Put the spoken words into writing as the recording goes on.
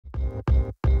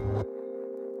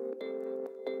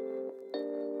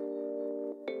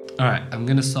All right, I'm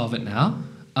going to solve it now.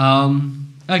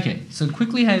 Okay, so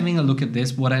quickly having a look at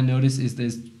this, what I notice is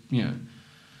there's,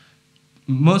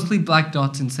 mostly black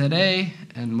dots in set A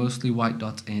and mostly white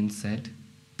dots in set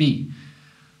B.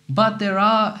 But there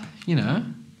are,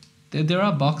 there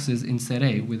are boxes in set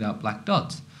A without black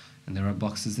dots. And there are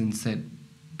boxes in set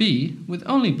B with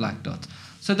only black dots.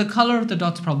 So the color of the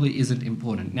dots probably isn't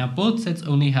important. Now, both sets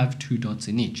only have 2 dots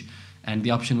in each. And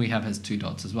the option we have has 2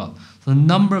 dots as well. So the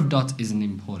number of dots isn't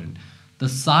important. The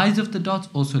size of the dots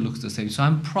also looks the same. So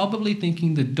I'm probably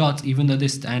thinking the dots, even though they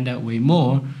stand out way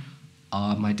more,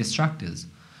 are my distractors.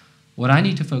 What I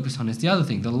need to focus on is the other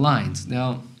thing, the lines.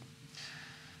 Now,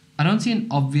 I don't see an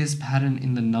obvious pattern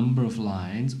in the number of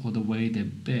lines or the way they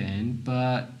bend,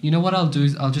 but you know what I'll do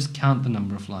is I'll just count the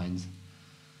number of lines.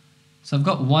 So I've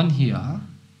got 1 here,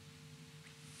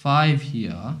 5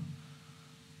 here,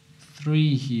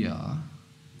 3 here,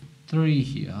 3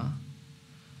 here,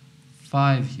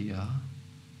 5 here,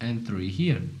 and 3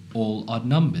 here, all odd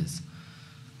numbers.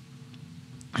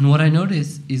 And what I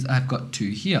notice is I've got 2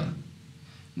 here.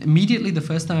 Immediately, the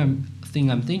first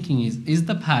thing I'm thinking is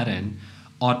the pattern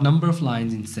odd number of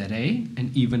lines in set A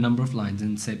and even number of lines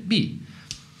in set B?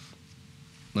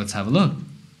 Let's have a look.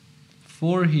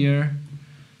 4 here,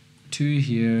 2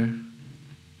 here,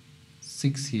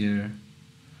 6 here,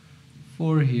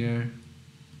 4 here,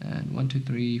 and 1, 2,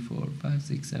 3, 4, 5,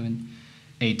 6, 7,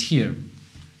 8 here.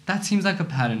 That seems like a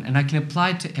pattern, and I can apply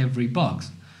it to every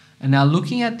box. And now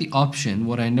looking at the option,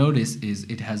 what I notice is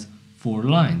it has 4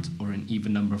 lines, or an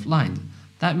even number of lines.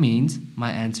 That means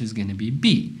my answer is going to be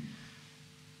B.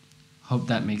 Hope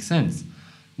that makes sense.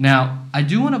 Now, I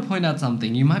do want to point out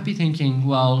something. You might be thinking,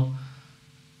 well,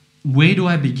 where do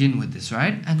I begin with this,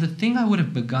 right? And the thing I would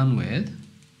have begun with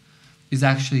is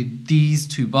actually these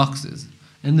 2 boxes.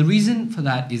 And the reason for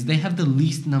that is they have the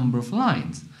least number of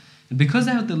lines. And because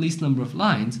they have the least number of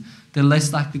lines, they're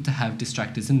less likely to have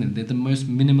distractors in them. They're the most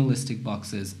minimalistic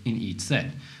boxes in each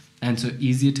set. And so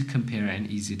easier to compare and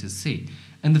easier to see.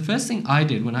 And the first thing I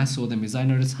did when I saw them is I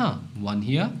noticed, 1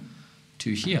 here,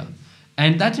 2 here.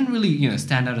 And that didn't really,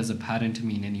 stand out as a pattern to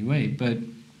me in any way. But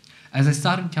as I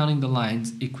started counting the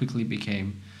lines, it quickly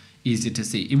became easier to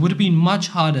see. It would have been much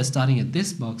harder starting at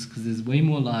this box because there's way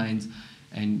more lines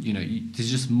and,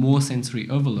 there's just more sensory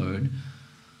overload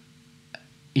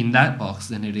in that box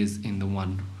than it is in the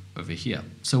one over here.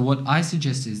 So what I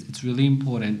suggest is it's really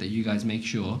important that you guys make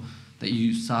sure that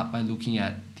you start by looking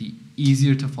at the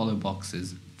easier to follow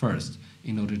boxes first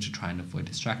in order to try and avoid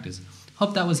distractors.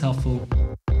 Hope that was helpful.